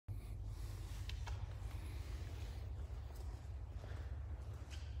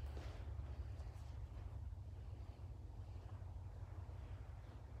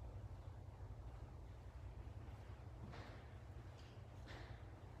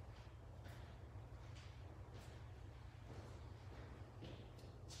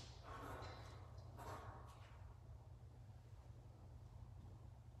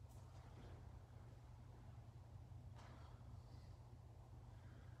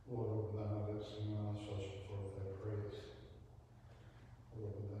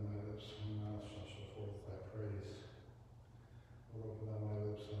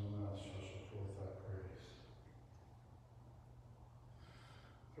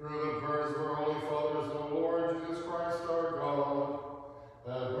words of our Holy Fathers, O Lord Jesus Christ our God,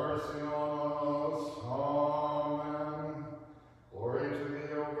 have mercy on us. Amen. Glory to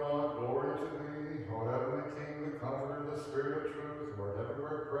thee, O God, glory to thee, O heavenly King, the comforter, the Spirit of truth, Lord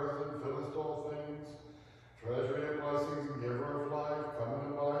everywhere present, fillest all things, treasury of blessings and giver of life, come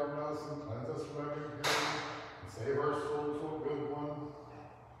and abide in us and cleanse us from every guilt, and save our souls, O good one.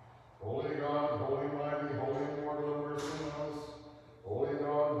 Holy God, holy mighty, holy immortal, have mercy on us. Holy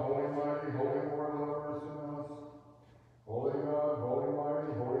God, holy mighty, holy immortal, have mercy on us. Holy God, holy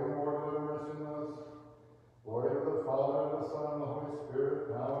mighty, holy immortal, have mercy on us. Glory to the Father, and the Son, and the Holy Spirit,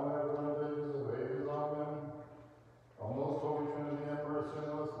 now and ever, and the ages of ages. Amen. O most holy Trinity, have mercy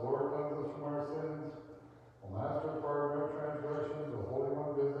on us. Lord, cleanse us from our sins. O Master, pardon our transgressions. O Holy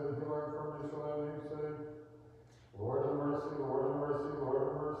One, visit and heal our infirmities for thy name's sake. Lord have mercy, Lord have mercy, Lord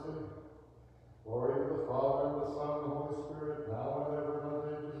have mercy. Glory to the Father, and the Son, and the Holy Spirit, now and ever, and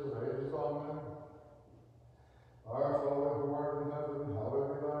the ages of ages. Amen. Our Father, who art in heaven, hallowed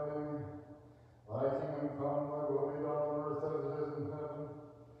be thy name. Thy kingdom come, thy will be done on earth as it is in heaven.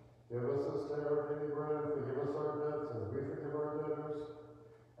 Give us this day our daily bread, and forgive us our debts as we forgive our debtors.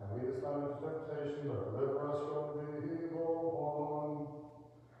 And lead us not into temptation, but deliver us from the evil one.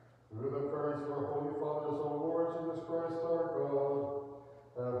 Through the prayers of our holy fathers, O Lord Jesus Christ our God,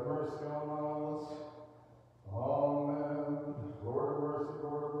 have mercy on us. Amen. Lord have mercy,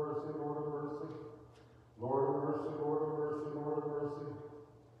 Lord have mercy, Lord have mercy. Lord have mercy, Lord have mercy, Lord have mercy.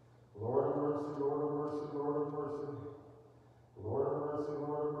 Lord have mercy, Lord have mercy, Lord have mercy. Lord have mercy,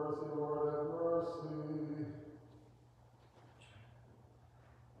 Lord have mercy, Lord have mercy.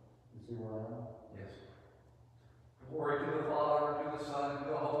 You see where I am? Yes. Glory to the Father, to the Son, and to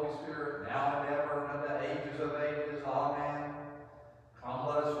the Holy Spirit, now and ever, and the ages of ages. Amen. Come,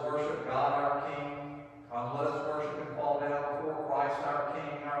 let us worship God our King. Come, let us worship and fall down before Christ our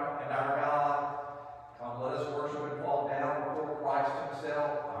King and our God. Come, let us worship and fall down before Christ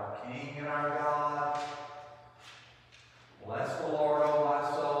himself, our King and our God. Bless the Lord, O my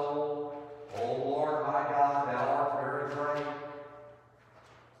soul. O Lord, my God, thou art very great.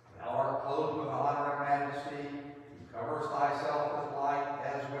 Thou art clothed with honor and majesty. Who covers thyself with light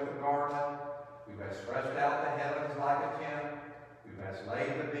as with a garment. Who has stretched out the heavens like a tent. Who has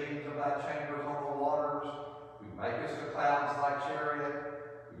laid the beams of thy chambers on the waters. Who makest the clouds thy chariot.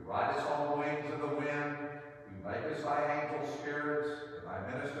 Who ridest on the wings of the wind. Who makest thy angels spirits, and thy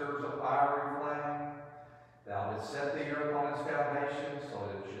ministers of fiery flame. Thou didst set the earth on its foundations, so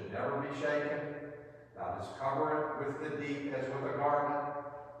that it should never be shaken. Thou didst cover it with the deep as with a garment.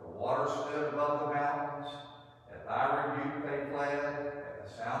 The waters stood above the mountains. At thy rebuke they fled. At the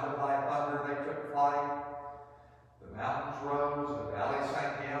sound of thy thunder they took flight. The mountains rose, the valleys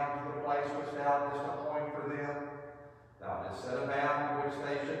sank down to the place which thou didst appoint for them. Thou didst set a bound which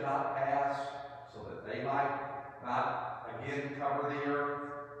they should not pass, so that they might not again cover the earth.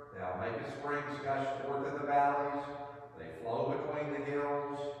 Thou makest springs gush forth in the valleys. They flow between the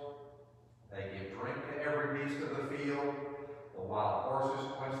hills. They give drink to every beast of the field. The wild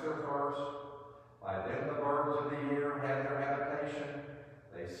horses quench their thirst. By them the birds of the air have their habitation.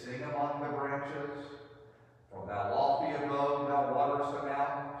 They sing among the branches. From thy lofty abode thou waterest the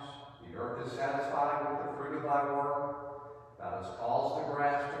mountains. The earth is satisfied with the fruit of thy work. Thou dost cause the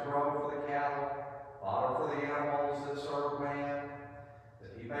grass to grow for the cattle, fodder for the animals that serve man,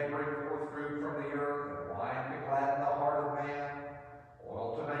 that he may bring forth fruit from the earth, and wine to gladden the heart of man,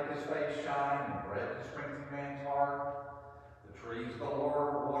 oil to make his face shine, and bread to strengthen man's heart. The trees of the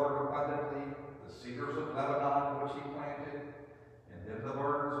Lord watered abundantly, the cedars of Lebanon which he planted. In them the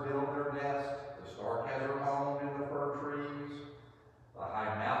birds build their nest, the stork has her home in the fir trees. The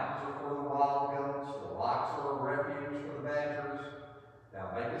high mountains are for the wild goats, the rocks are a refuge for the badgers. Thou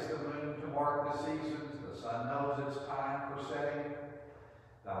makest the moon to mark the seasons, the sun knows its time for setting.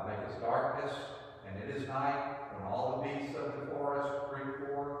 Thou makest darkness, and it is night, when all the beasts of the forest creep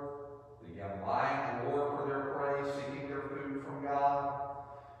forth. The young lions roar for their prey, seeking their food from God.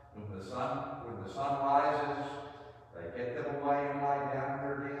 When the sun rises, they get them away and lie down in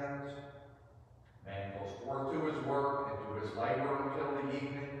their dens. Man goes forth to his work and to his labor until the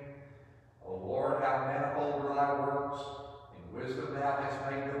evening. O Lord, how manifold are thy works! In wisdom thou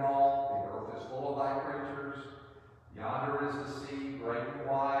hast made them all. The earth is full of thy creatures. Yonder is the sea, great and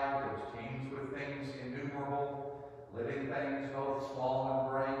wide, which teems with things innumerable, living things both small and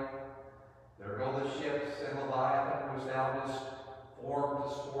great. There go the ships and Leviathan, which thou didst form to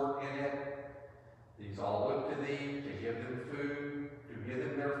sport in it. These all look to thee to give them food, to give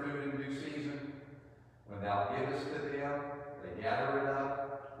them their food in due season. When thou givest to them, they gather it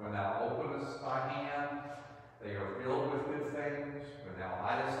up. When thou openest thy hand, they are filled with good things. When thou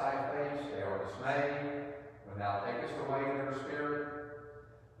hidest thy face, dismayed when thou takest away their spirit.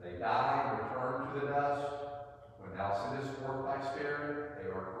 They die and return to the dust. When thou sendest forth thy spirit, they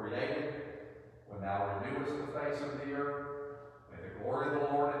are created. When thou renewest the face of the earth, may the glory of the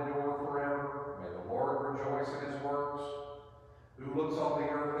Lord endure forever. May the Lord rejoice in his works. Who looks on the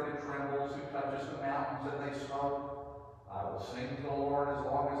earth and it trembles, who touches the mountains and they smoke. I will sing to the Lord as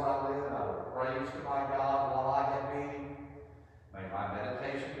long as I live. I will praise to my God while I have being. May my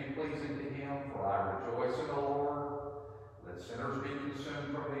meditation be pleasing to him, for I rejoice in the Lord. Let sinners be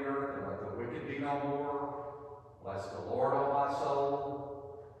consumed from the earth, and let the wicked be no more. Bless the Lord, O my soul.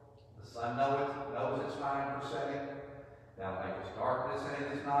 The sun knows its time for setting. Thou makest darkness, and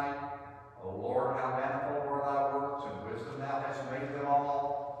it is night. O Lord, how manifold are thy works, and wisdom thou hast made them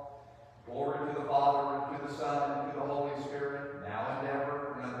all. Glory to the Father, and to the Son, and to the Holy Spirit, now and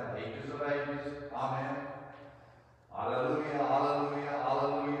ever, and unto ages of ages. Amen. Alleluia, alleluia,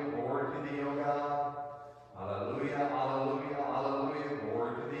 alleluia, glory to thee, O God. Alleluia, alleluia, alleluia,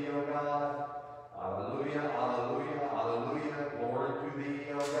 glory to thee, O God. Alleluia, alleluia, alleluia, glory to thee,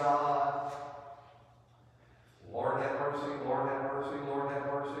 O God. Lord have mercy, Lord have mercy, Lord have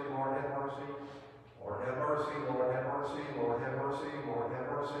mercy, Lord have mercy. Lord have mercy, Lord have mercy, Lord have mercy, Lord have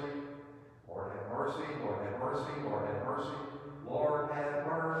mercy. Lord have mercy, Lord have mercy, Lord have mercy, Lord have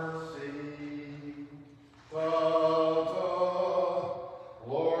mercy.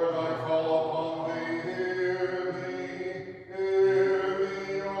 Lord, I call upon thee, hear me,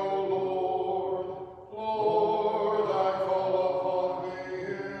 O Lord. Lord, I call upon thee,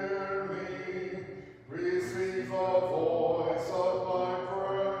 hear me. Receive the voice of my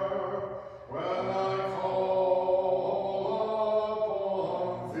prayer when I call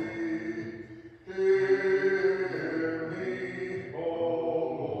upon thee. Hear me, O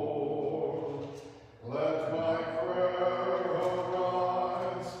Lord. Let my prayer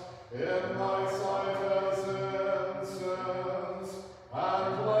arise in thy sight as incense,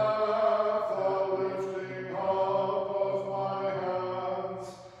 and let the lifting up of my hands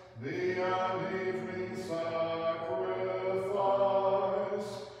be an evening sacrifice.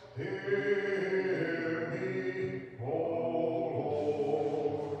 Hear me, O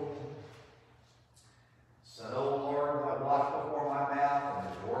Lord. Set, O Lord, thy watch before my mouth, and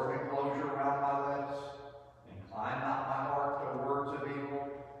the door of enclosure around my lips. Incline not my heart to words of evil,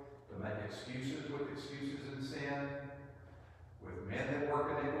 to make excuses with excuses in sin, with men that work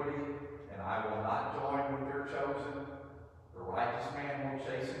iniquity, and I will not join with their chosen. The righteous man will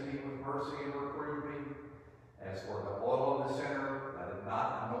chasten me with mercy and reprove me. As for the oil of the sinner, let it not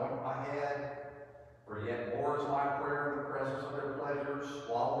anoint my head. For yet more is my prayer in the presence of their pleasures,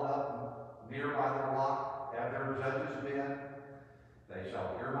 swallowed up near by the rock have their judges been. They shall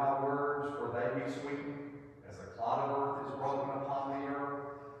hear my words, for they be sweetened. As a clod of earth is broken upon the earth,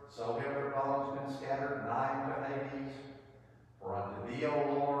 so have their bones been scattered nigh unto Hades. For unto thee, O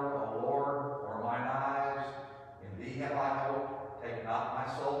Lord, are mine eyes. In thee have I hoped. Take not my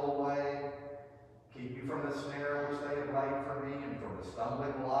soul away. Keep me from the snare which they have laid for me, and from the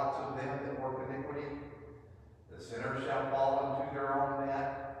stumbling blocks of them that work iniquity. The sinners shall fall into their own net.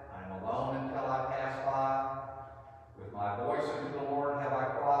 I am alone until I pass by. With my voice unto the Lord have I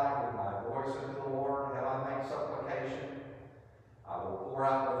cried. With my voice unto the Lord have I made supplication. I will pour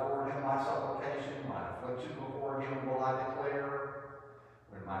out before him my supplication. My affliction before him will I declare.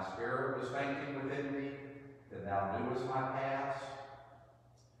 When my spirit was fainting within me, then thou knewest my paths.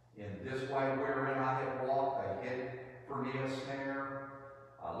 In this way wherein I have walked, they hid for me a snare.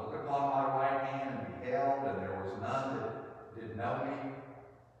 I looked upon my right hand and beheld, and there was none that did know me.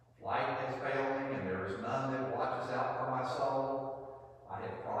 Flight has failed me, and there is none that watches out for my soul. I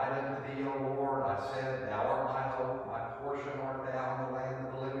have cried unto thee, O Lord. I said, Thou art my hope, my portion art thou in the land of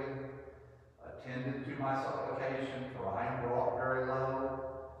the living. Attend unto my supplication, for I am brought very low.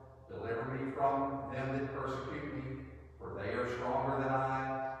 Deliver me from them that persecute me, for they are stronger than I.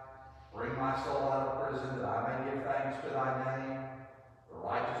 Bring my soul out of prison, that I may give thanks to thy name. The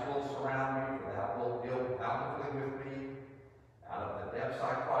righteous will surround me, for thou wilt deal bountifully with me. Out of the depths I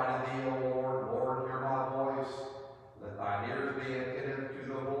cry to thee, O Lord. Lord, hear my voice. Let thine ears be attentive to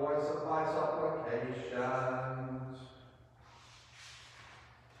the voice of my supplications.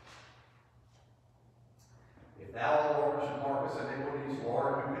 If thou, O Lord, should mark us iniquities,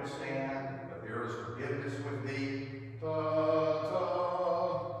 Lord, who can stand? But there is forgiveness with thee.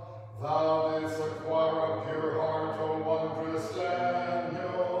 Thou didst acquire a pure heart, O wondrous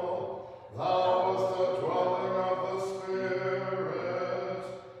Daniel. Thou wast the dwelling of the Spirit.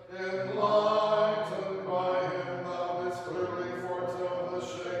 Enlightened by him, thou didst clearly foretell the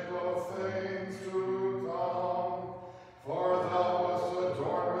shape of things to come. For thou wast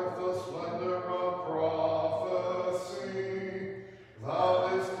adorned with the splendor of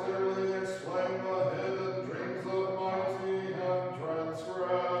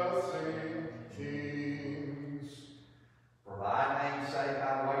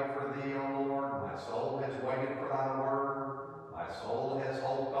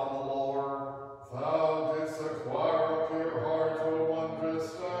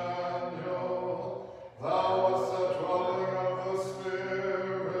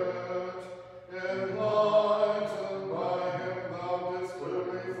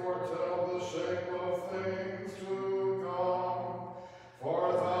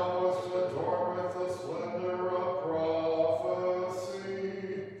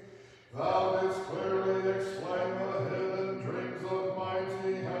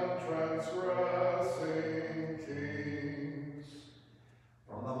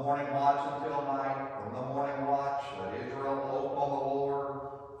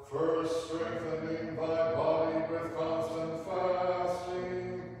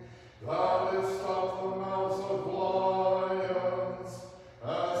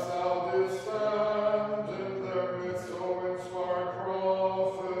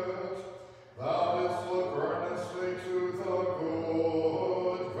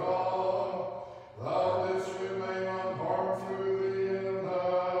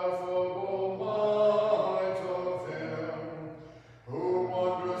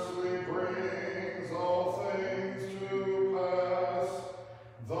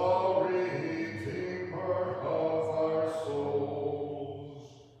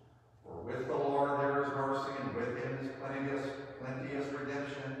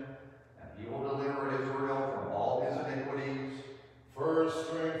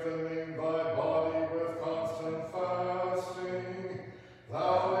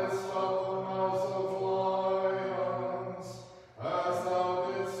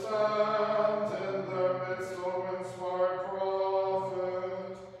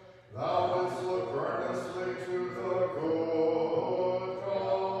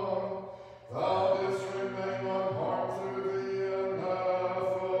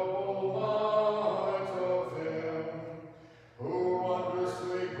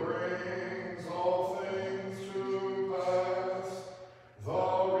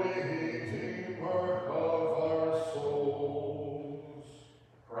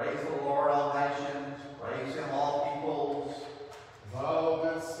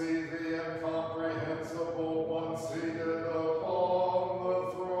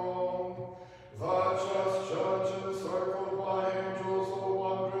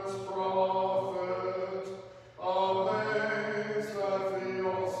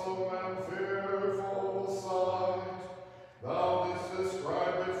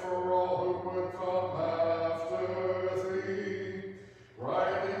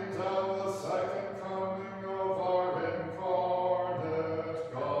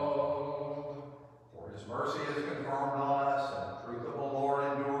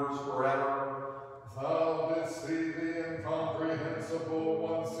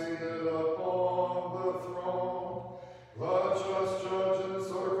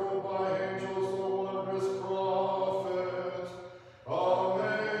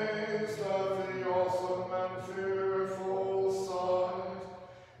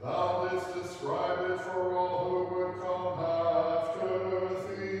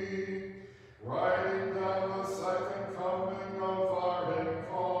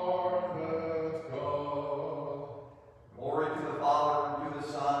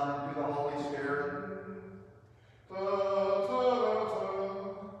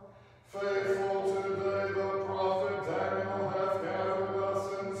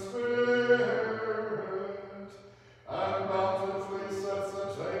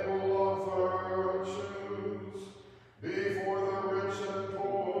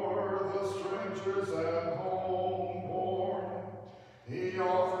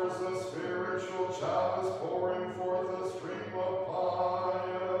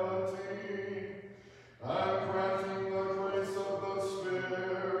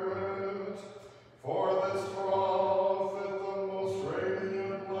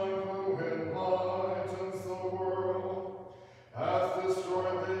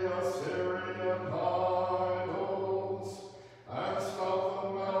destroyed the Assyrian idols, and stopped the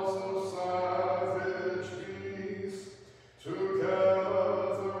mouths of savage beasts.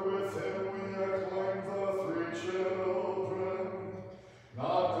 Together with him we acclaimed the three children.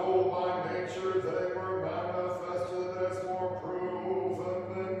 Not gold by nature, they were manifested as more proven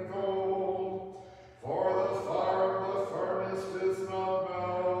than gold. For the fire of the furnace does not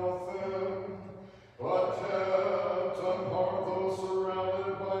melt them, but kept unharmed those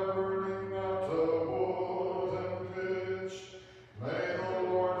surrounded by burning out of wood and pitch. May the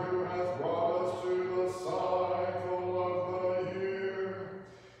Lord, who has brought us to the cycle of the year,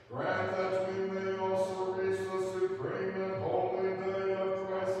 grant that we may also reach the supreme and holy day of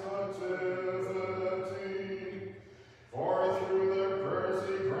Christ's nativity. For through their prayers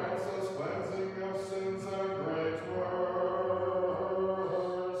he grants us cleansing of sins and great mercy.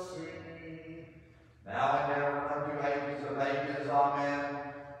 Now and ever unto ages of ages. Amen.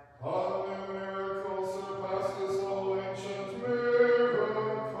 A new miracle surpasses all ancient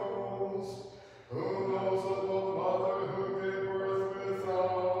miracles. Who knows of a mother who gave birth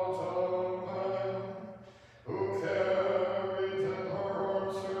without a man, who carried in her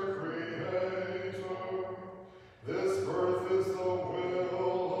arms her Creator? This birth is the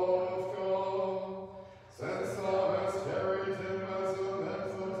will of God. Since thou hast carried him as an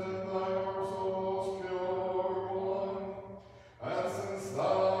infant in thy arms, O most pure one, and since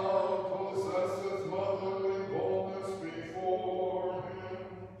thou possessest motherly boldness before him,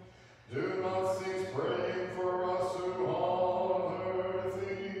 do not cease praying for us who honor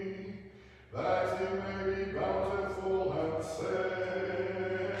thee, that he may be bountiful and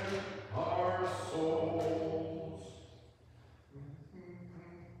save our souls.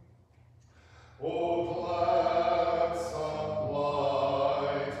 O glad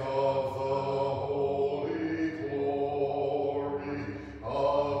sunlight of the holy glory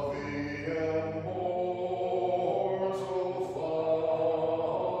of the immortal Father,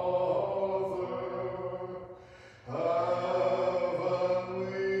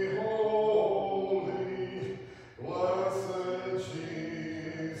 heavenly, holy, blessed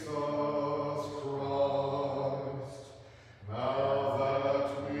Jesus Christ, now that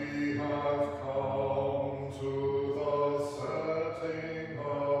we have come to the setting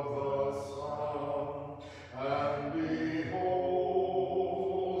of the sun, and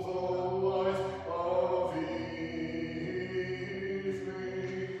behold the light of evening,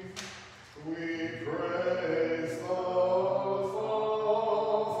 we praise the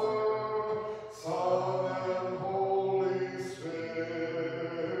Father, Son, and Holy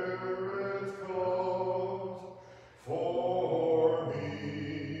Spirit, God. For me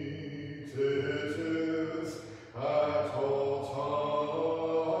it is at all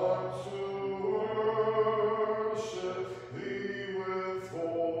times to worship thee with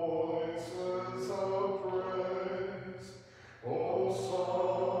voices of praise, O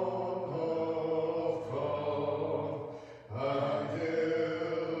Son of God, and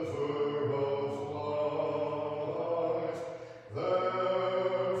Giver of light.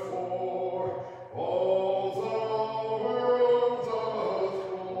 Therefore all the world doth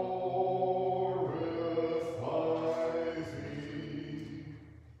glorify thee.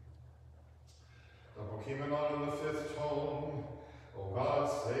 The Pokemon in the fifth tone. O God,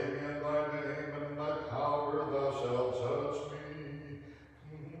 save me in thy name, and in thy power thou shalt judge me.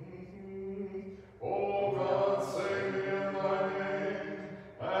 O God, save me in thy name,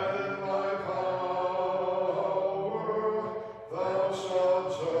 and in thy power thou shalt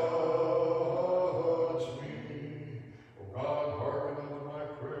judge me. O God, hearken unto my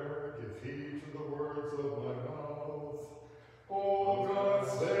prayer, give heed to the words of my mouth. O God,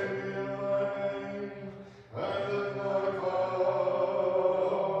 save me in thy name, and in thy power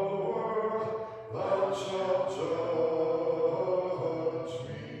thou shalt judge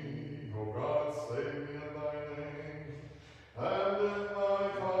me. O God, save me in thy name, and in thy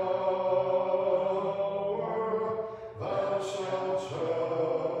power thou shalt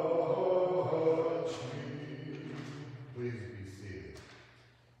judge me. Please be seated.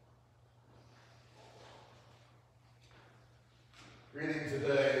 Reading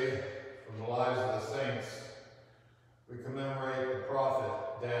today from the lives of the saints, we commemorate the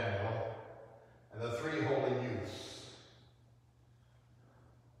prophet Daniel and the three holy youths.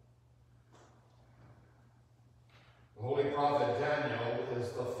 The holy prophet Daniel is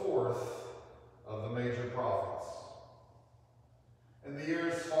the fourth of the major prophets. In the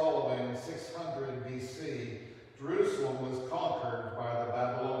years following 600 BC, Jerusalem was conquered by the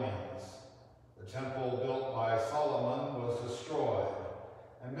Babylonians. The temple built by Solomon was destroyed,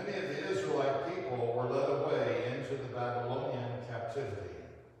 and many of the Israelite people were led away into the Babylonian captivity. captivity.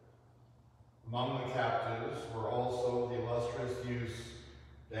 Among the captives were also the illustrious youths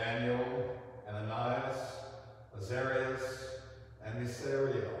Daniel, Ananias, Azarias, and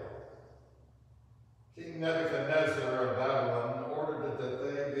Misael. King Nebuchadnezzar of Babylon ordered that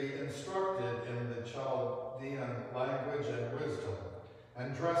they be instructed in the Chaldean language and wisdom,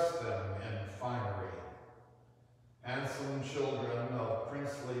 and dress them in finery. Handsome children of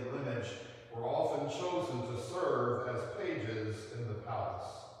princely lineage were often chosen to serve as pages in the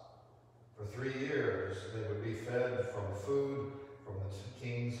palace. For 3 years they would be fed from food from the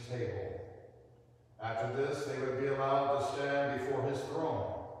king's table. After this they would be allowed to stand before his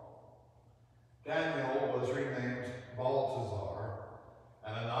throne. Daniel was renamed Balthazar,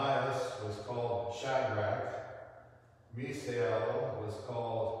 Ananias was called Shadrach, Misael was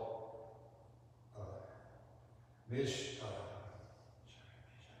called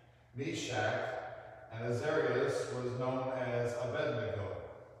Meshach, and Azarias was known as Abednego.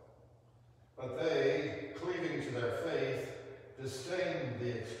 But they, cleaving to their faith, disdained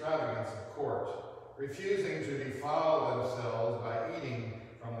the extravagance of court, refusing to defile themselves by eating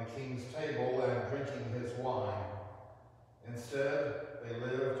from the king's table and drinking his wine. Instead, they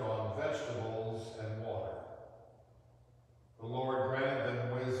lived on vegetables and water. The Lord granted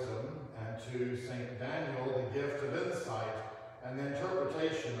them wisdom, and to St. Daniel the gift of insight and the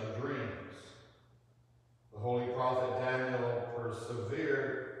interpretation of dreams. The holy prophet Daniel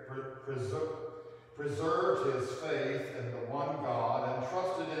preserved his faith in the one God and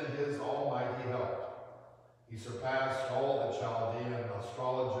trusted in his almighty help. He surpassed all the Chaldean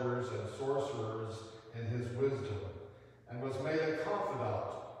astrologers and sorcerers in his wisdom, and was made a confidant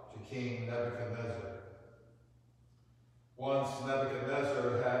to King Nebuchadnezzar. Once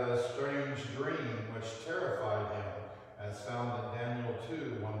Nebuchadnezzar had a strange dream which terrified him, as found in Daniel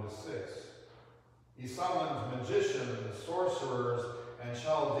 2, 1-6. He summoned magicians, sorcerers, and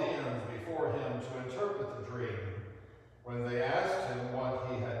Chaldeans before him to interpret the dream. When they asked him what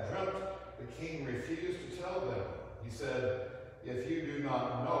he had dreamt, the king refused to tell them. He said, if you do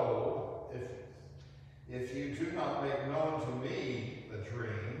not make known to me the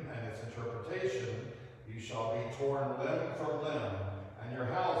dream and its interpretation, you shall be torn limb from limb, and your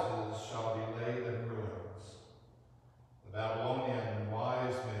houses shall be laid in ruins. The Babylonian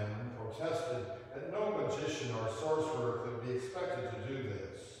wise men protested that no magician or sorcerer could be expected to do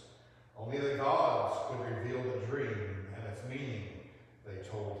this. Only the gods could reveal the dream and its meaning, they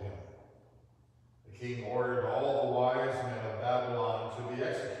told him. The king ordered all the wise men of Babylon to be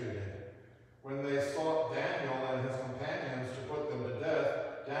executed. When they sought Daniel and his companions to put them to death,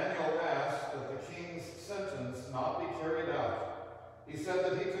 Daniel asked that the king's sentence not be carried out. He said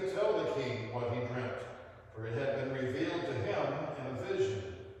that he could tell the king what he dreamt, for it had been revealed to him in a vision.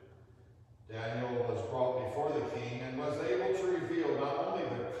 Daniel was brought before the king and was able to reveal not only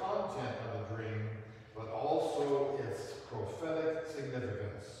the content of the dream, but also its prophetic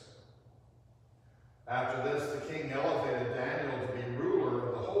significance. After this, the king elevated Daniel to be ruler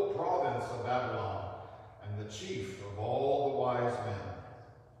of the whole province of Babylon and the chief of all the wise men.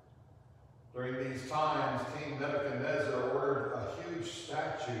 During these times, King Nebuchadnezzar ordered a huge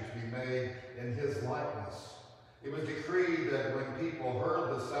statue to be made in his likeness. It was decreed that when people heard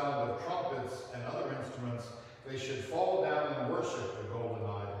the sound of trumpets and other instruments, they should fall down and worship the golden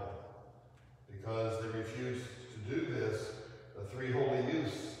idol. Because they refused to do this, the 3 holy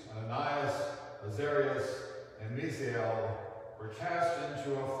youths, Ananias, Azarias, and Misael, were cast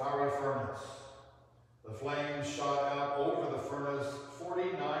into a fiery furnace. The flames shot out over the furnace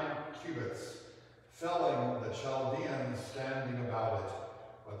 49 cubits, felling the Chaldeans standing about it.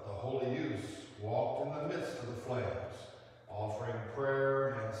 But the holy youths walked in the midst of the flames, offering prayer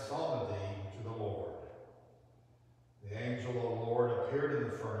and psalmody to the Lord. The angel of the Lord appeared in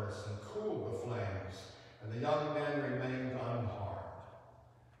the furnace and cooled the flames, and the young men remained unharmed.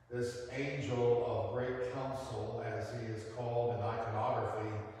 This angel of great counsel, as he is called in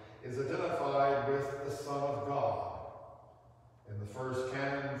iconography, is identified with the Son of God. In the first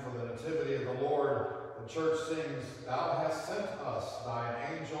canon for the Nativity of the Lord, the church sings, "Thou hast sent us thine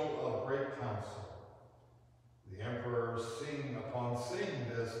angel of great counsel." The emperor, upon seeing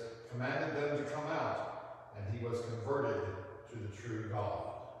this, commanded them to come out, and he was converted to the true God.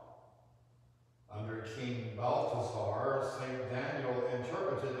 Under King Balthazar, St. Daniel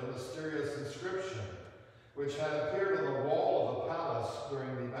interpreted a mysterious inscription, which had appeared on the wall of the palace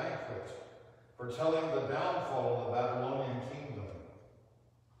during the banquet, foretelling the downfall of the Babylonian kingdom.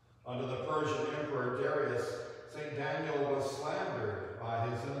 Under the Persian Emperor Darius, St. Daniel was slandered by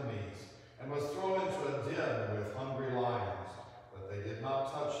his enemies and was thrown into a den with hungry lions, but they did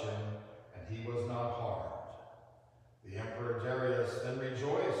not touch him, and he was not harmed. The Emperor Azarias then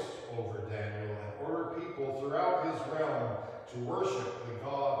rejoiced over Daniel and ordered people throughout his realm to worship the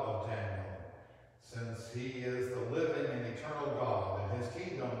God of Daniel, since he is the living and eternal God, and his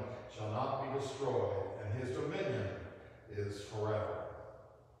kingdom shall not be destroyed, and his dominion is forever.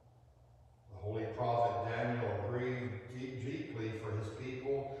 The holy prophet Daniel grieved deeply for his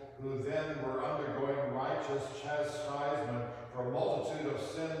people, who then were undergoing righteous chastisement for a multitude of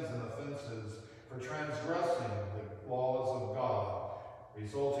sins and offenses, for transgressing the laws of God,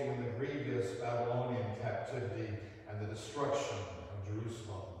 resulting in the grievous Babylonian captivity and the destruction of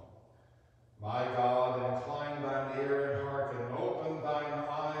Jerusalem. My God, incline thine ear and hearken, open thine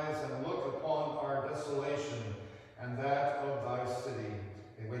eyes and look upon our desolation and that of thy city,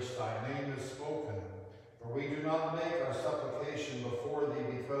 in which thy name is spoken. For we do not make our supplication before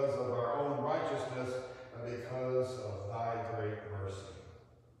thee because of our own righteousness, but because of thy great mercy.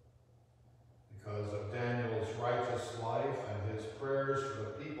 Because of Daniel's righteous life and his prayers for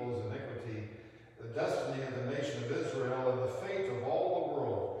the people's iniquity, the destiny of the nation of Israel and the fate of all the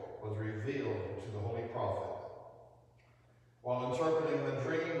world was revealed to the holy prophet. While interpreting the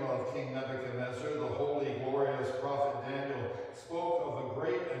dream of King Nebuchadnezzar, the holy, glorious prophet Daniel spoke of a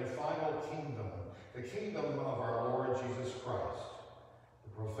great and final kingdom, the kingdom of our Lord Jesus Christ.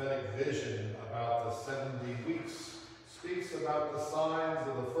 The prophetic vision about the 70 weeks speaks about the signs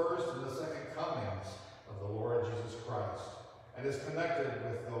of the first and the second comings of the Lord Jesus Christ, and is connected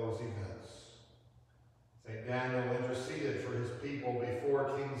with those events. St. Daniel interceded for his people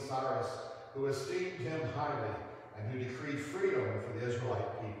before King Cyrus, who esteemed him highly and who decreed freedom for the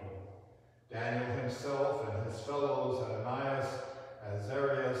Israelite people. Daniel himself and his fellows Ananias,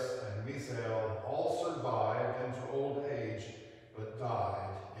 Azarias, and Misael all survived into old age, but died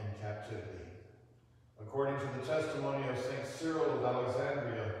in captivity. According to the testimony of St. Cyril of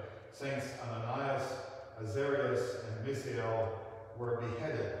Alexandria, Saints Ananias, Azarias, and Misael were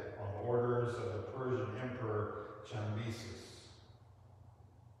beheaded on orders of the Persian Emperor Cambyses.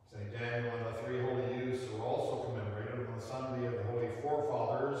 St. Daniel and the three holy youths were also commemorated on the Sunday of the Holy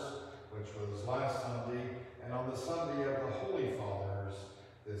Forefathers, which was last Sunday, and on the Sunday of the Holy Fathers,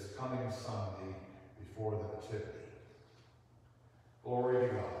 this coming Sunday before the Nativity. Glory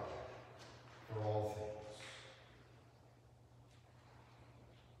to God for all things.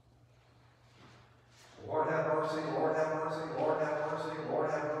 Lord have mercy, Lord have mercy, Lord have mercy,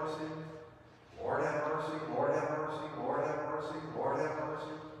 Lord have mercy. Lord have mercy, Lord have mercy, Lord have mercy, Lord have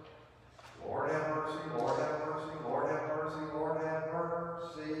mercy. Lord have mercy, Lord have mercy, Lord have mercy, Lord have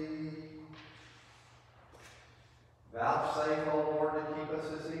mercy. Vouchsafe, O Lord, to keep us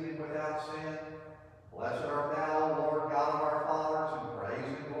this evening without sin. Blessed art thou, O Lord God of our fathers, and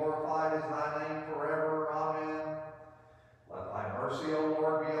praised and glorified is thy name forever. Amen. Let thy mercy, O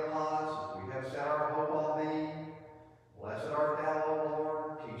Lord, be upon us as we have set our hope on thee. Blessed art thou, O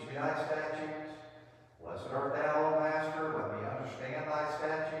Lord, teach me thy statutes. Blessed art thou, O Master, let me understand thy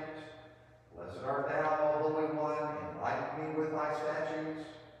statutes. Blessed art thou, O Holy One, enlighten me with thy statutes.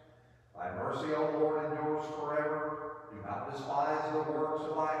 Thy mercy, O Lord, endures forever. Do not despise the works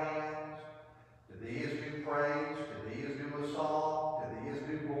of thy hands. To thee is due praise, to thee is due a song, to thee is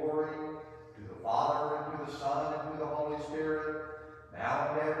due glory, to the Father, and to the Son, and to the Holy Spirit, now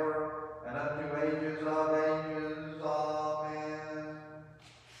and ever, and unto ages of ages. Amen.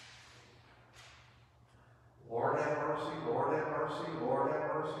 Lord have mercy, Lord have mercy, Lord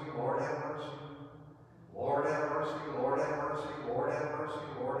have mercy, Lord have mercy. Lord have mercy, Lord have mercy, Lord have mercy,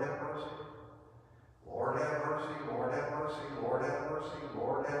 Lord have mercy. Lord have mercy, Lord have mercy, Lord have mercy,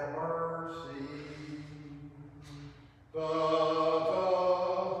 Lord have mercy.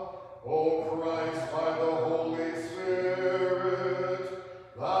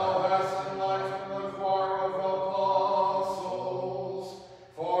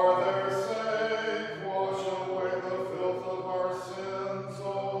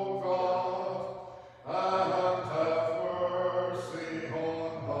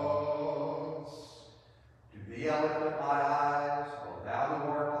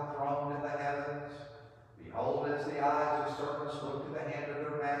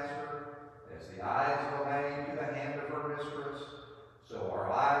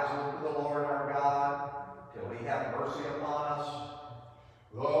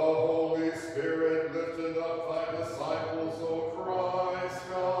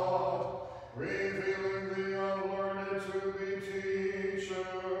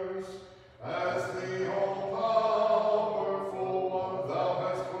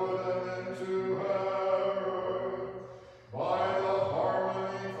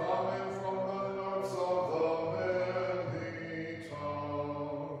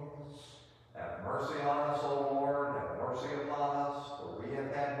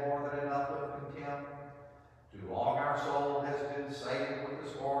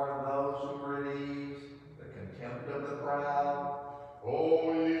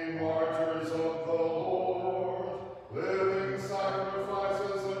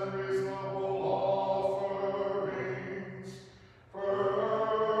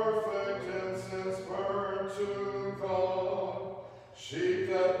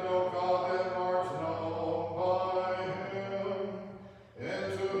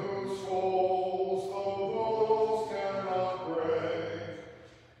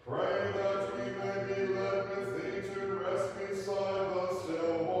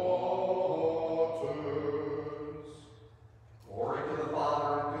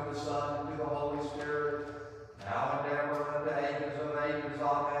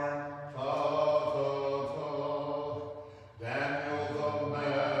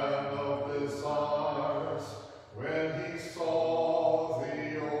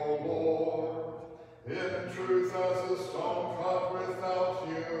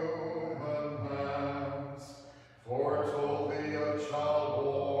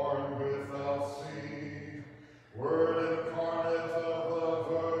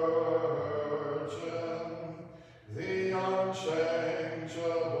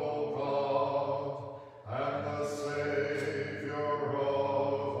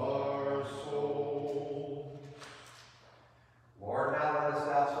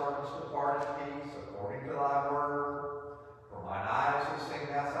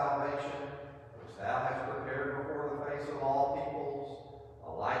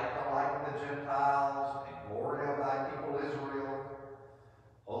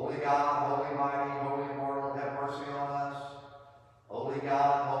 God, holy mighty, holy immortal, have mercy on us. Holy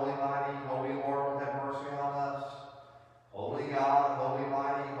God, holy mighty, holy immortal, have mercy on us. Holy God, holy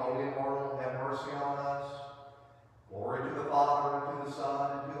mighty, holy immortal, have mercy on us. Glory to the Father, and to the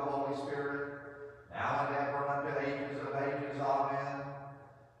Son, and to the Holy Spirit, now and ever, and unto ages of ages. Amen.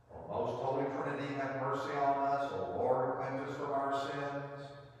 O most holy Trinity, have mercy on us. O Lord, cleanse us from our sins.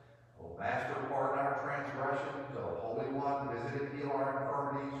 O Master, pardon our transgressions. O Holy One, visit and heal our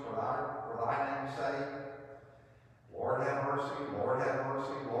infirmities for thy name's sake. Lord, have mercy. Lord, have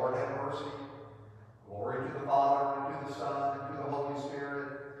mercy. Lord, have mercy. Glory to the Father, and to the Son, and to the Holy Spirit,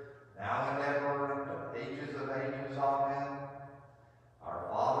 now and ever, and to ages of ages. Amen. Our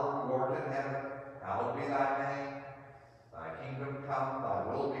Father, who art in heaven, hallowed be thy name. Thy kingdom come, thy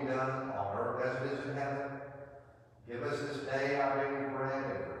will be done, on earth as it is in heaven. Give us this day our daily bread,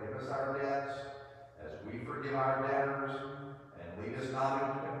 and forgive us our debts, as we forgive our debtors. And lead us not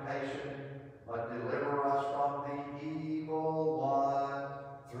into temptation, but deliver us from the evil one.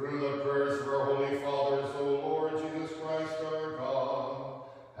 Through the prayers of our holy fathers, O Lord Jesus Christ our God,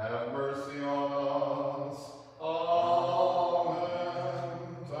 have mercy on us. Amen.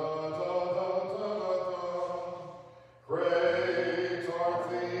 Da, da, da, da, da, da. Great are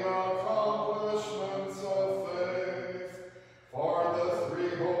the accomplishments of faith, for the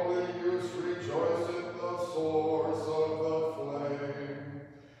three holy youths rejoiced in the source of the flame,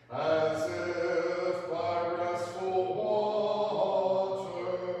 as if by restful waters.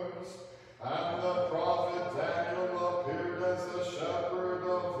 And the prophet Daniel appeared as a shepherd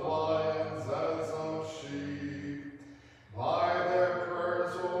of lions, as of sheep. By their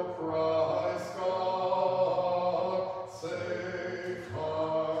prayers, O Christ God, save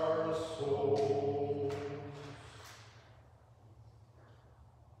our souls.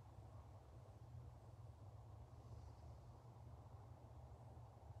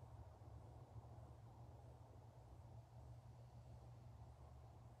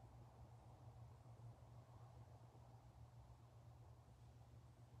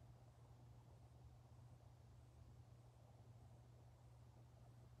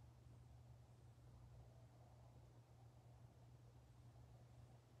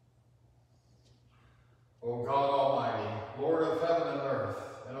 O God Almighty, Lord of heaven and earth,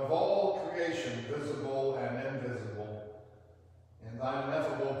 and of all creation, visible and invisible, in thy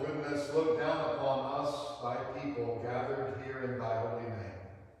ineffable goodness look down upon us, thy people, gathered here in thy holy name.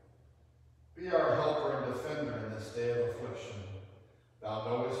 Be our helper and defender in this day of affliction. Thou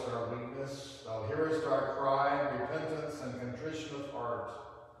knowest our weakness, thou hearest our cry, repentance and contrition of heart.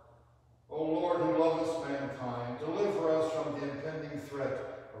 O Lord, who lovest mankind, deliver us from the impending threat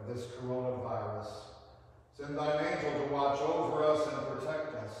of this coronavirus. Send thine angel to watch over us and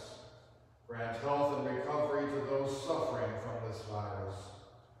protect us. Grant health and recovery to those suffering from this virus.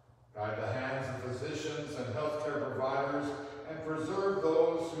 Guide the hands of physicians and healthcare providers and preserve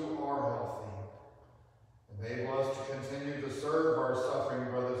those who are healthy. Enable us to continue to serve our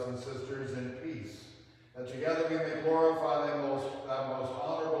suffering brothers and sisters in peace, that together we may glorify thy